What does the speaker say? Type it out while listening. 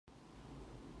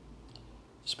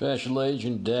Special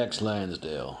Agent Dax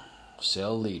Lansdale,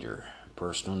 Cell Leader.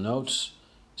 Personal notes,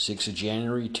 6th of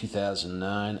January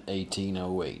 2009,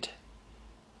 1808.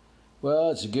 Well,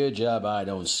 it's a good job I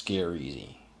don't scare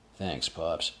easy. Thanks,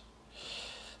 Pops.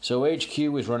 So HQ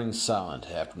is running silent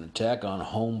after an attack on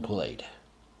home plate.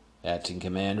 Acting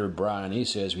Commander Bryony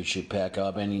says we should pack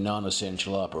up any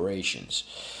non-essential operations.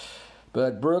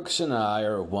 But Brooks and I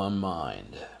are of one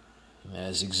mind.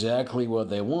 That's exactly what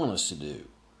they want us to do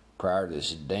prior to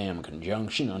this damn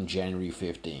conjunction on January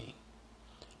 15.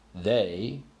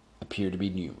 They appear to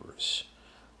be numerous,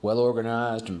 well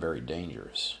organized, and very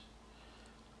dangerous.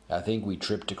 I think we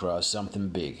tripped across something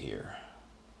big here.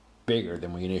 Bigger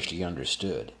than we initially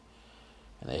understood.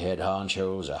 And the head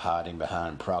honchos are hiding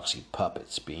behind proxy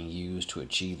puppets being used to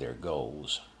achieve their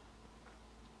goals.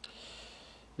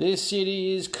 This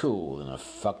city is cool in a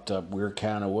fucked up weird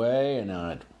kind of way, and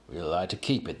I'd really like to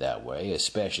keep it that way,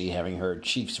 especially having heard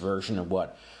Chief's version of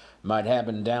what might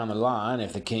happen down the line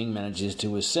if the king manages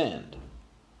to ascend.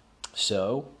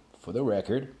 So, for the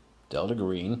record, Delta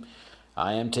Green,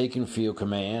 I am taking field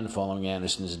command following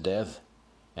Anderson's death,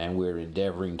 and we're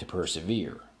endeavoring to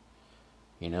persevere.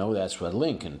 You know, that's what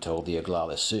Lincoln told the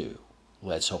Oglala Sioux.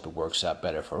 Let's hope it works out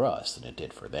better for us than it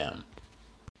did for them.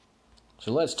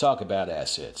 So let's talk about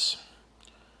assets.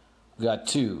 We've got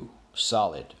two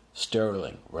solid,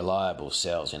 sterling, reliable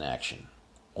cells in action.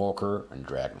 Orker and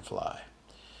Dragonfly.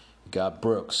 We've got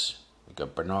Brooks, we've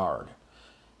got Bernard,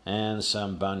 and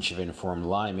some bunch of informed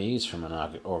limeys from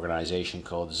an organization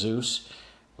called Zeus,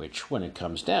 which, when it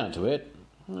comes down to it,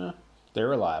 they're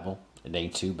reliable. It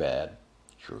ain't too bad.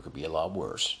 Sure could be a lot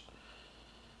worse.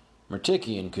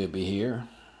 Mertikian could be here.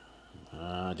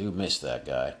 I do miss that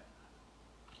guy.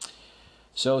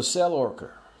 So Cell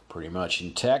Orker, pretty much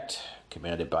intact,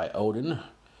 commanded by Odin.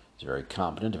 He's very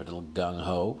competent, a little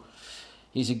gung-ho.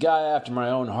 He's a guy after my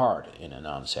own heart, in a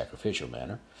non-sacrificial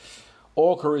manner.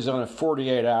 Orker is on a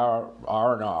 48-hour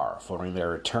R&R following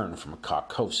their return from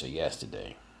Carcosa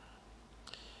yesterday.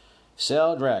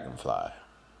 Cell Dragonfly.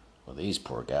 Well, these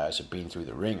poor guys have been through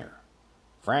the ringer.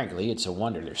 Frankly, it's a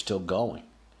wonder they're still going.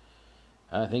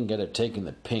 I think I'd have taken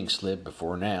the pink slip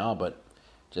before now, but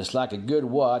just like a good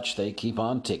watch, they keep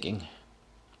on ticking.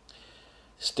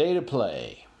 State of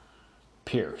play.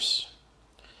 Pierce.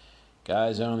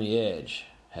 Guy's on the edge.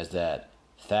 Has that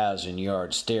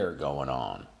 1,000-yard stare going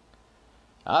on.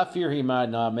 I fear he might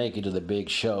not make it to the big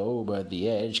show, but the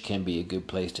edge can be a good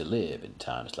place to live in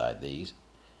times like these.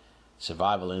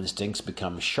 Survival instincts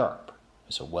become sharp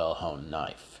as a well-honed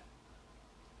knife.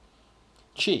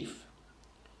 Chief.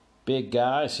 Big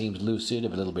guy, seems lucid,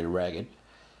 if a little bit ragged.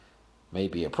 May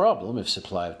be a problem if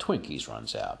supply of Twinkies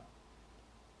runs out.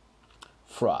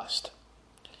 Frost.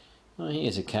 Well, he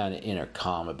has a kind of inner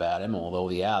calm about him, although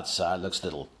the outside looks a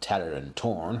little tattered and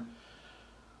torn.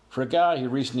 For a guy who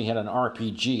recently had an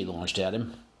RPG launched at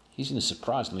him, he's in a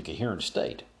surprisingly coherent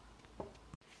state.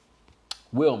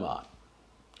 Wilmot.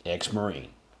 Ex-Marine.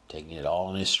 Taking it all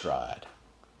in his stride.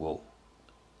 Whoa.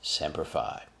 Semper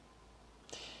Fi.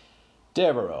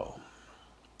 Devereaux.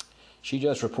 She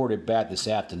just reported back this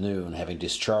afternoon, having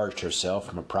discharged herself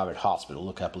from a private hospital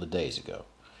a couple of days ago.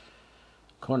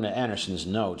 According to Anderson's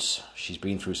notes, she's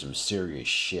been through some serious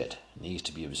shit and needs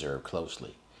to be observed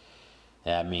closely.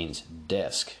 That means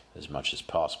desk as much as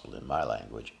possible in my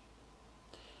language.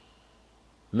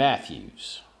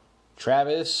 Matthews.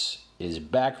 Travis is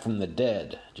back from the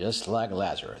dead, just like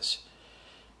Lazarus.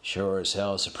 Sure as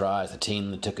hell surprised the team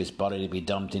that took his body to be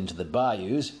dumped into the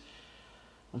bayous.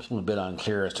 I'm still a bit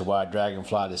unclear as to why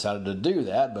Dragonfly decided to do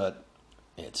that, but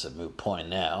it's a moot point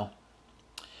now.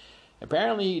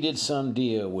 Apparently he did some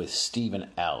deal with Stephen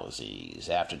Alzes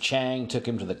after Chang took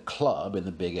him to the club in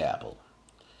the Big Apple.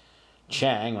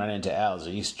 Chang ran into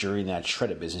Alzes during that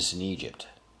shredder business in Egypt.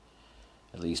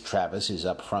 At least Travis is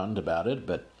upfront about it,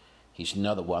 but he's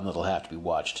another one that'll have to be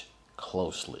watched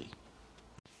closely.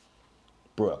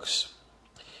 Brooks.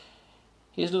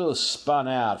 He's a little spun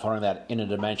out following that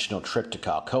interdimensional trip to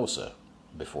Carcosa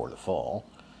before the fall.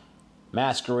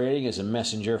 Masquerading as a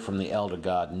messenger from the elder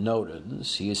god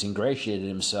Nodens, he has ingratiated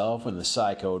himself in the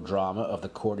psychodrama of the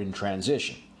court in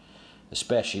transition,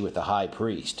 especially with the high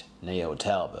priest, Neo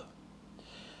Talba.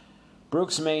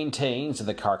 Brooks maintains that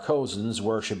the Carcosans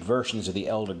worship versions of the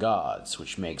elder gods,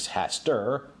 which makes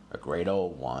Hastur, a great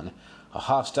old one, a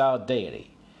hostile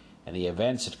deity, and the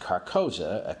events at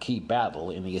Carcosa a key battle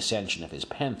in the ascension of his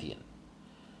pantheon,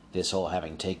 this all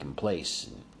having taken place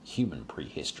in human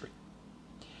prehistory.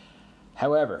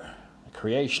 However, the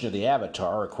creation of the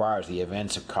Avatar requires the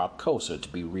events of Carcosa to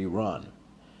be rerun.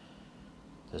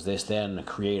 Does this then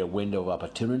create a window of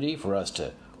opportunity for us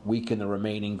to weaken the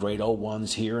remaining great old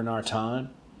ones here in our time?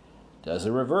 Does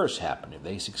the reverse happen if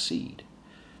they succeed?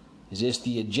 Is this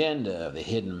the agenda of the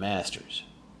hidden masters?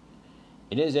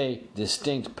 It is a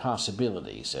distinct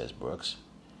possibility, says Brooks.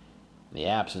 In the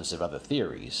absence of other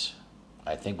theories,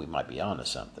 I think we might be onto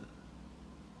something.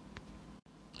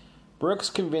 Brooks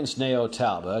convinced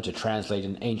Neotalba to translate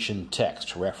an ancient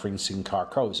text referencing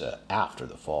Carcosa after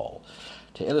the fall,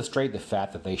 to illustrate the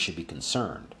fact that they should be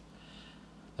concerned.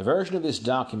 The version of this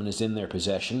document is in their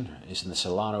possession, is in the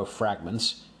Solano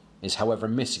fragments, is however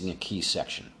missing a key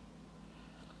section.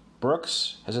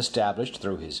 Brooks has established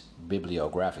through his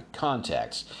bibliographic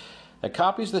contacts that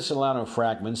copies of the Solano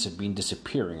fragments have been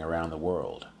disappearing around the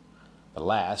world, the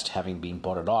last having been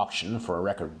bought at auction for a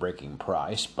record-breaking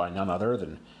price by none other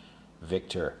than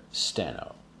Victor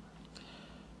Steno.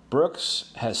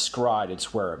 Brooks has scried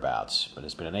its whereabouts, but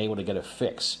has been unable to get a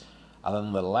fix, other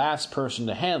than the last person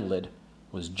to handle it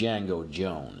was Django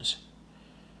Jones.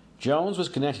 Jones was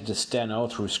connected to Steno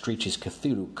through Screech's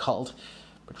Cthulhu cult,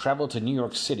 but traveled to New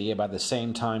York City about the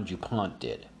same time DuPont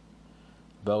did.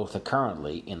 Both are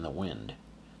currently in the wind.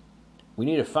 We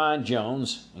need to find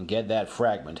Jones and get that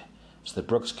fragment so that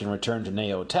Brooks can return to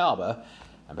Neotalba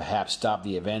and perhaps stop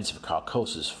the events of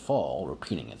Carcosa's fall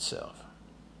repeating itself.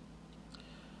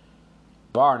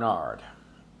 Barnard.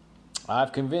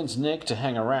 I've convinced Nick to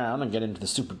hang around and get into the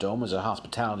Superdome as a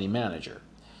hospitality manager.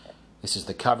 This is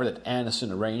the cover that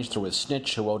Anderson arranged through a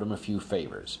snitch who owed him a few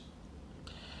favors.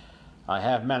 I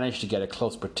have managed to get a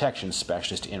close protection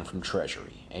specialist in from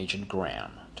Treasury, Agent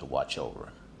Graham, to watch over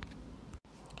him.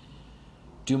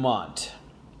 Dumont.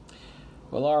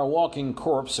 Well, our walking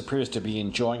corpse appears to be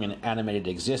enjoying an animated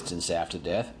existence after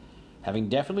death, having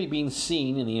definitely been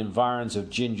seen in the environs of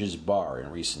Ginger's bar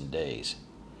in recent days.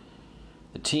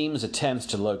 The team's attempts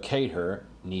to locate her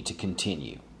need to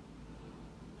continue.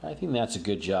 I think that's a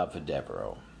good job for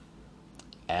Devereaux.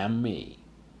 And me,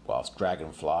 whilst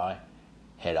Dragonfly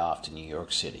head off to New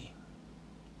York City.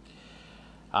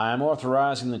 I am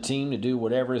authorizing the team to do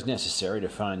whatever is necessary to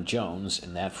find Jones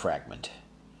and that fragment.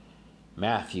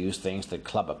 Matthews thinks that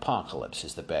Club Apocalypse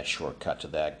is the best shortcut to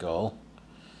that goal.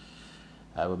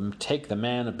 I would take the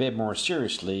man a bit more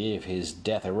seriously if his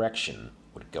death erection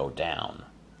would go down.